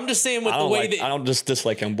Youngboy. I'm just saying with the way that I don't just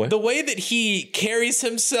dislike Youngboy. The way that he carries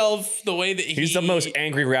himself, the way that he's the most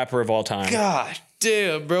angry rapper of all time. God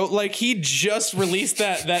damn, bro. Like he just released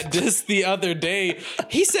that disc the other day.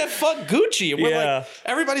 He said fuck Gucci. And we're like,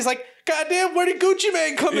 everybody's like, God damn, where did Gucci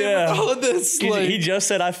Mane come in with all of this? He just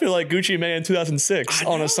said I feel like Gucci Mane in 2006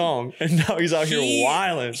 on a song. And now he's out here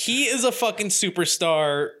wilding. He is a fucking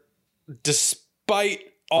superstar despite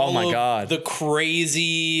all of the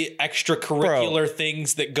crazy extracurricular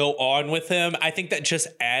things that go on with him. I think that just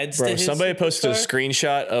adds to his somebody posted a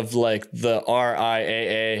screenshot of like the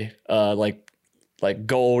RIAA like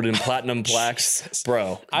gold and platinum plaques.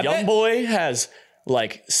 Bro, Youngboy has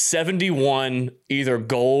like 71 either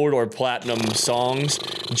gold or platinum songs.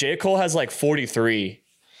 J. Cole has like 43.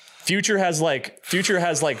 Future has like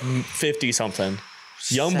 50 something.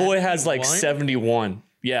 Youngboy has like 71.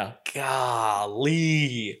 Yeah.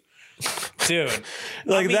 Golly. Dude.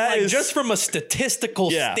 Like that is just from a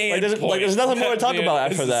statistical standpoint. There's nothing more to talk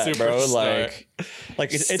about after that, bro.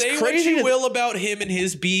 Like it's Say crazy. What you will about him and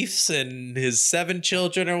his beefs and his 7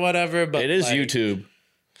 children or whatever, but it is YouTube.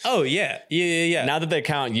 Oh yeah. Yeah. Now that they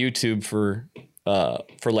count YouTube for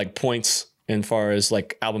like points as far as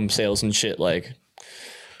like album sales and shit, like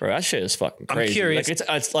bro, that shit is fucking crazy. I'm curious.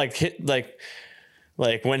 Like it's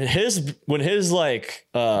like when his like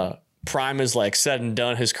prime is like said and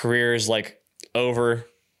done, his career is like over.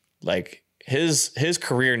 Like his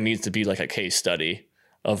career needs to be like a case study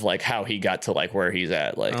of like how he got to like where he's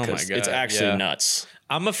at. Like, 'cause it's actually nuts.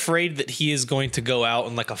 I'm afraid that he is going to go out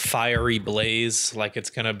in like a fiery blaze. Like it's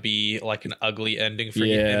going to be like an ugly ending for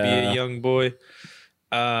NBA Youngboy.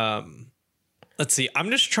 Let's see. I'm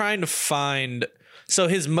just trying to find. So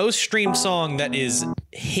his most streamed song that is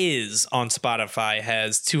his on Spotify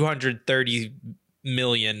has 230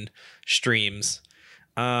 million streams.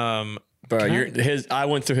 Bro, I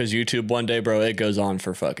went through his YouTube one day, bro. It goes on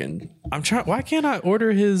for fucking. I'm trying. Why can't I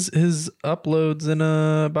order his uploads in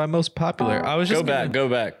by most popular? I was just go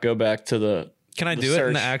back to the. Can I do search. it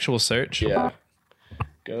in the actual search? Yeah.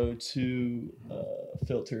 Go to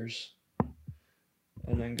filters,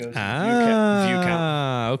 and then go to view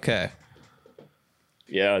count. Okay.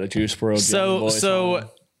 Yeah, the Juice WRLD. So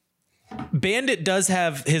Bandit does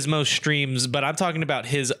have his most streams, but I'm talking about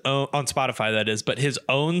his own on Spotify, that is, but his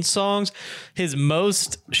own songs. His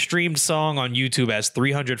most streamed song on YouTube has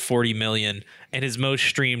 340 million, and his most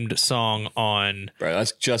streamed song on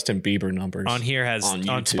that's Justin Bieber numbers. On here has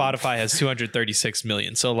on Spotify has 236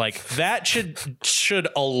 million. So like that should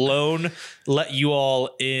alone let you all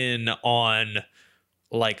in on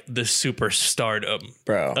like the superstardom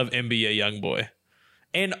of NBA YoungBoy.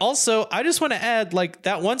 And also, I just want to add, like,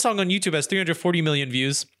 that one song on YouTube has 340 million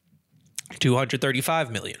views,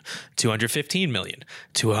 235 million, 215 million,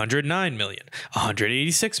 209 million,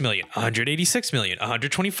 186 million, 186 million,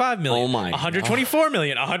 125 million, 124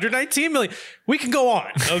 million, 119 million. We can go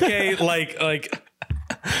on, okay? like,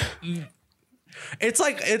 it's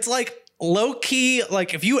like low key,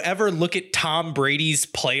 like if you ever look at Tom Brady's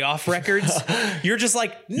playoff records, you're just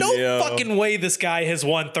like, no fucking way this guy has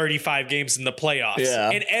won 35 games in the playoffs.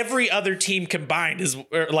 Yeah. And every other team combined is,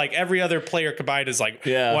 or like every other player combined is like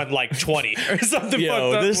won like 20 or something.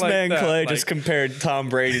 This like man that. Clay like, just compared Tom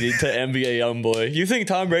Brady to NBA YoungBoy. You think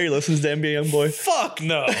Tom Brady listens to NBA YoungBoy? Fuck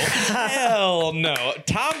no. Hell no.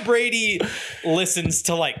 Tom Brady listens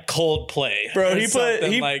to like Coldplay. Bro,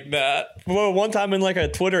 he like that. Well, one time in like a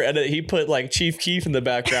Twitter edit, he put like Chief Keef in the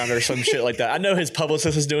background or some shit like that. I know his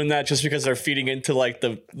publicist is doing that just because they're feeding into like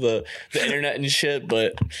the internet and shit,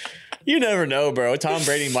 but you never know, bro. Tom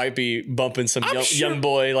Brady might be bumping some young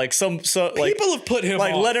boy, like some like people have put him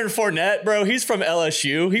like on. Leonard Fournette, bro. He's from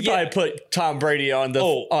LSU. He probably put Tom Brady on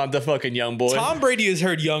the fucking young boy. Tom Brady has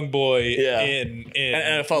heard young boy in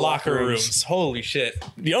NFL locker rooms. Holy shit.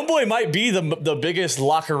 Young boy might be the biggest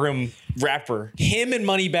locker room rapper. Him and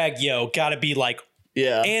Moneybagg Yo gotta be like,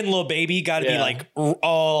 and Lil Baby gotta be like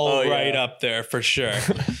all right up there for sure.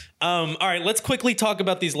 All right, let's quickly talk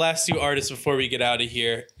about these last two artists before we get out of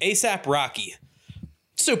here. A$AP Rocky,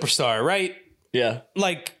 superstar, right? Yeah.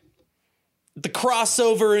 Like the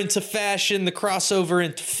crossover into fashion, the crossover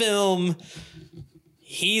into film.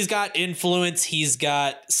 He's got influence. He's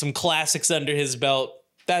got some classics under his belt.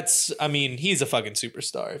 He's a fucking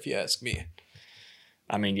superstar, if you ask me.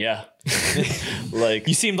 I mean, yeah. Like,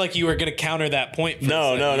 you seemed like you were going to counter that point.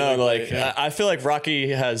 No. Like, I feel like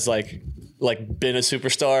Rocky has like been a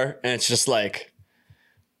superstar, and it's just like,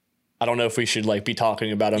 I don't know if we should like be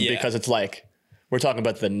talking about him because it's like we're talking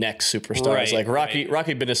about the next superstars. Right, like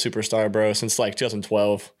Rocky been a superstar, bro, since like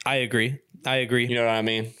 2012. I agree. You know what I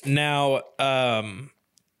mean? Now,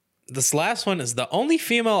 this last one is the only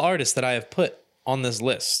female artist that I have put on this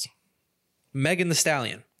list. Megan Thee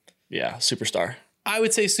Stallion. Yeah, superstar. I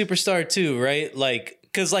would say superstar too, right? Like,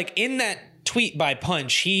 because like in that tweet by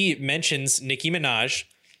Punch, he mentions Nicki Minaj,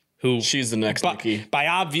 who she's the next Nicki.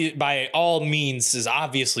 By all means is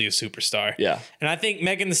obviously a superstar. Yeah. And I think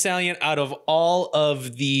Megan Thee Stallion, out of all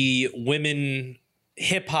of the women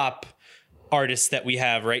hip hop artists that we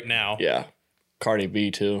have right now. Yeah. Cardi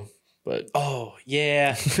B too. But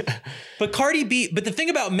but Cardi B, but the thing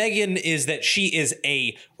about Megan is that she is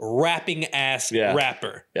a rapping ass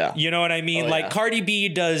rapper. Yeah. You know what I mean? Cardi B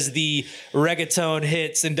does the reggaeton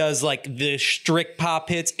hits and does like the strict pop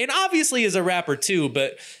hits, and obviously is a rapper too,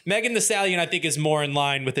 but Megan Thee Stallion I think is more in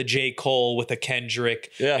line with a J. Cole, with a Kendrick,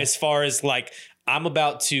 as far as like, I'm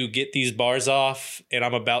about to get these bars off and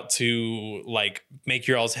I'm about to like make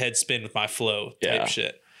your all's head spin with my flow type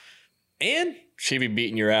shit. And she be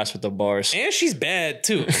beating your ass with the bars. And she's bad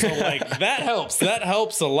too. So like that helps. That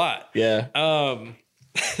helps a lot. Yeah.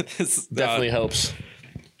 Definitely helps.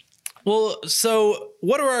 Well, so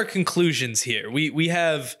what are our conclusions here? We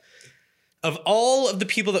have, of all of the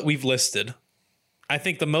people that we've listed, I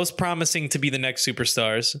think the most promising to be the next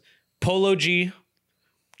superstars, Polo G,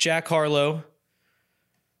 Jack Harlow,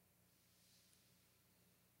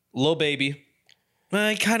 Lil Baby.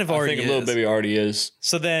 I kind of already think Lil Baby already is.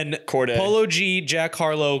 So then Cordae. Polo G, Jack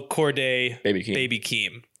Harlow, Cordae, Baby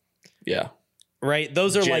Keem. Yeah. Right?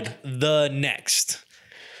 Those are like the next.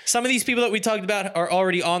 Some of these people that we talked about are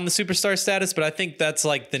already on the superstar status, but I think that's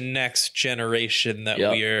like the next generation that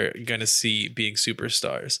we are going to see being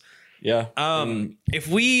superstars. Yeah.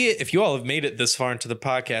 If you all have made it this far into the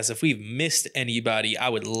podcast, if we've missed anybody, I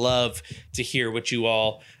would love to hear what you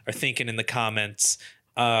all are thinking in the comments.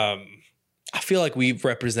 I feel like we've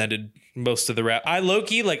represented most of the rap. I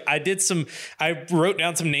low-key, like, I wrote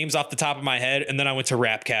down some names off the top of my head, and then I went to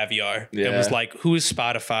Rap Caviar and was like, who is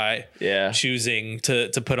Spotify choosing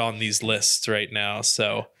to put on these lists right now?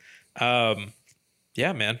 So,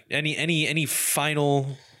 yeah, man. Any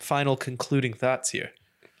final concluding thoughts here?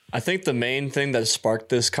 I think the main thing that sparked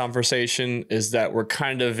this conversation is that we're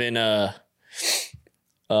kind of in a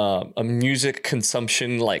music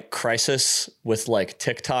consumption like crisis, with like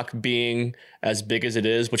TikTok being as big as it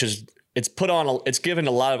is, which is it's given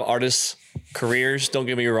a lot of artists careers. Don't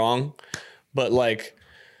get me wrong, but like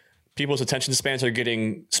people's attention spans are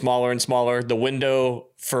getting smaller and smaller. The window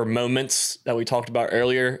for moments that we talked about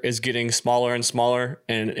earlier is getting smaller and smaller.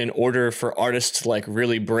 And in order for artists to like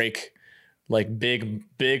really break, like big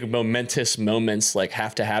momentous moments like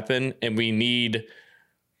have to happen. And we need,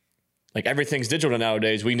 like, everything's digital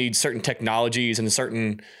nowadays. We need certain technologies and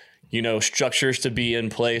certain, you know, structures to be in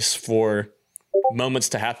place for moments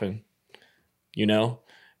to happen, you know?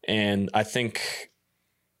 And I think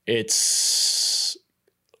it's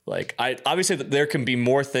like, obviously there can be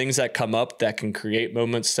more things that come up that can create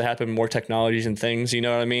moments to happen, more technologies and things, you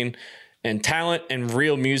know what I mean? And talent and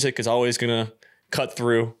real music is always going to cut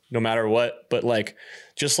through no matter what. But like,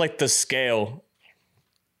 just like the scale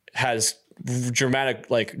has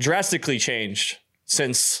drastically changed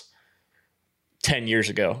since 10 years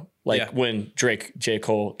ago. Like when Drake, J.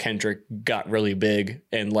 Cole, Kendrick got really big,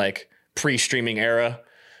 and like pre-streaming era,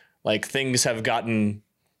 like things have gotten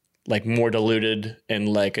like more diluted, and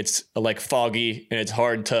like it's like foggy, and it's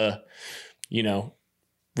hard to, you know,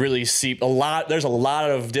 really see there's a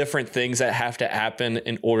lot of different things that have to happen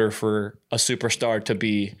in order for a superstar to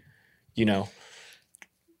be, you know,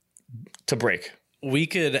 to break. We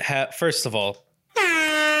could have, first of all,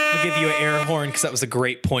 I'll give you an air horn because that was a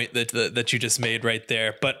great point that you just made right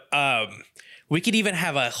there. But we could even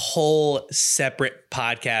have a whole separate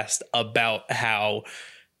podcast about how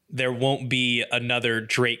there won't be another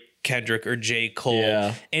Drake, Kendrick, or J.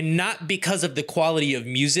 Cole. And not because of the quality of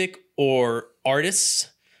music or artists,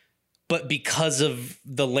 but because of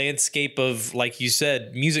the landscape of, like you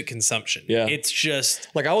said, music consumption. It's just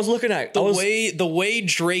like, I was looking at the way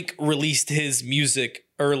Drake released his music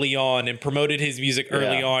early on and promoted his music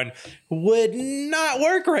early on would not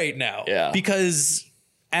work right now. Because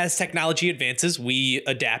as technology advances, we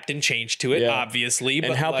adapt and change to it, obviously. And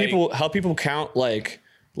but how people count like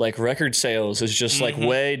record sales is just like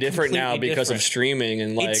way different now because of streaming,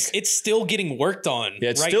 and like it's still getting worked on.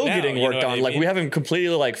 It's still getting worked on. Like, we haven't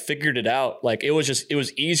completely like figured it out. Like, it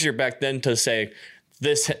was easier back then to say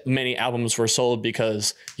this many albums were sold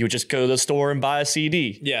because you would just go to the store and buy a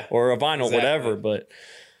CD or a vinyl, whatever. But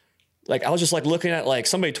like, I was just like looking at, like,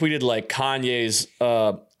 somebody tweeted like Kanye's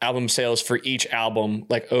album sales for each album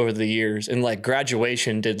like over the years, and like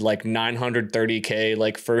Graduation did like 930K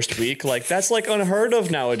like first week. Like, that's like unheard of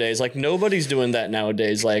nowadays. Like, nobody's doing that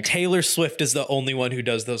nowadays. Like, Taylor Swift is the only one who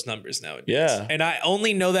does those numbers nowadays. And I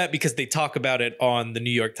only know that because they talk about it on the New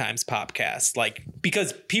York Times podcast. Like,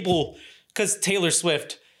 because Taylor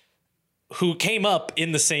Swift, who came up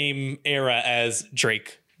in the same era as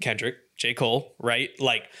Drake, Kendrick, J. Cole, right?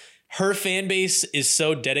 Like, her fan base is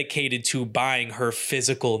so dedicated to buying her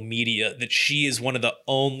physical media that she is one of the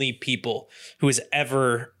only people who is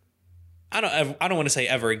ever, I don't want to say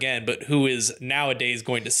ever again, but who is nowadays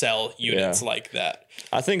going to sell units like that.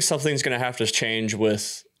 I think something's going to have to change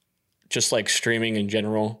with just like streaming in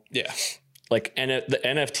general. Like, the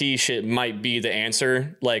NFT shit might be the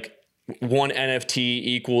answer. Like, one NFT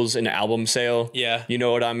equals an album sale. You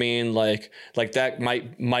know what I mean? Like that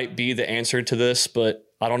might be the answer to this, but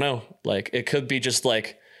I don't know. Like, it could be just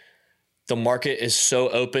like the market is so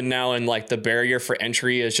open now, and like the barrier for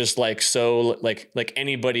entry is just like so like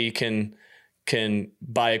anybody can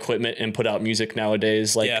buy equipment and put out music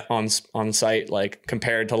nowadays, like on site, like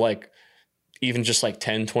compared to like even just like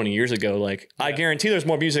 10, 20 years ago. Like, I guarantee there's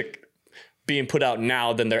more music being put out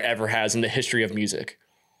now than there ever has in the history of music.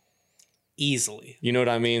 Easily. You know what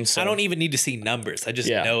I mean? So I don't even need to see numbers. I just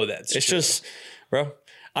know that's it's true. Just, bro,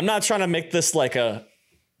 I'm not trying to make this like a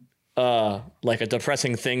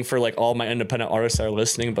depressing thing for like all my independent artists that are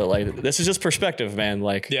listening, but like, this is just perspective, man.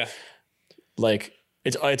 Like, like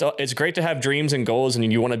it's great to have dreams and goals,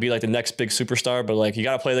 and you want to be like the next big superstar, but like, you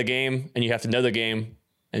got to play the game, and you have to know the game,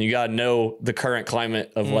 and you got to know the current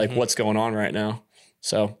climate of like what's going on right now.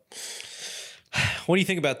 So what do you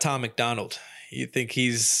think about Tom McDonald? You think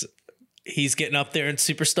he's getting up there in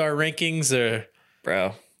superstar rankings, or?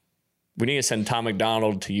 Bro, we need to send Tom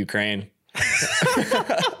McDonald to Ukraine.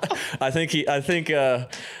 I think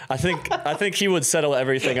I think he would settle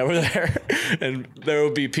everything over there, and there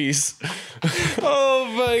would be peace. Oh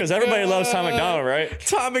my god! Because everybody loves Tom McDonald, right?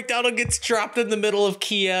 Tom McDonald gets dropped in the middle of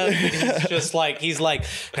Kiev. And he's just like,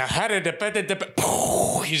 now how did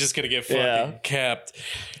he's just gonna get fucking kept.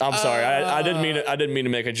 I'm sorry, I didn't mean to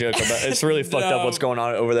make a joke about it. It's really fucked up what's going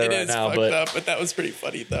on over there right now. But that was pretty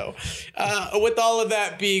funny though. With all of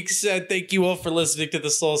that being said, thank you all for listening to the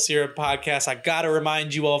Soul Serum podcast. I gotta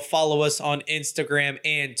remind you all, follow us on Instagram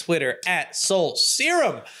and Twitter at Soul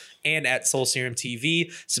Serum and at Soul Serum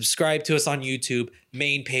TV. Subscribe to us on YouTube,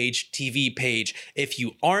 main page, TV page. If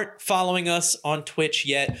you aren't following us on Twitch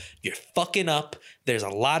yet, you're fucking up. There's a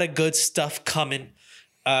lot of good stuff coming.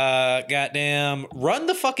 Goddamn, run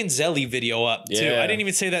the fucking Zelly video up too. I didn't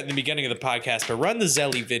even say that in the beginning of the podcast, but run the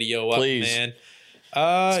Zelly video up, please, man.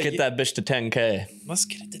 Let's get that bitch to 10K. Let's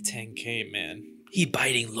get it to 10K, man. He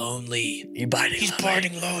biting lonely. He's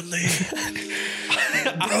biting lonely.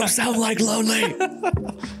 Bro, sound like lonely.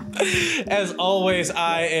 As always,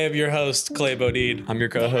 I am your host, Clay Bodine. I'm your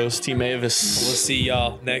co-host, T. Mavis. We'll see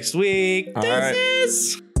y'all next week. All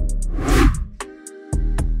right.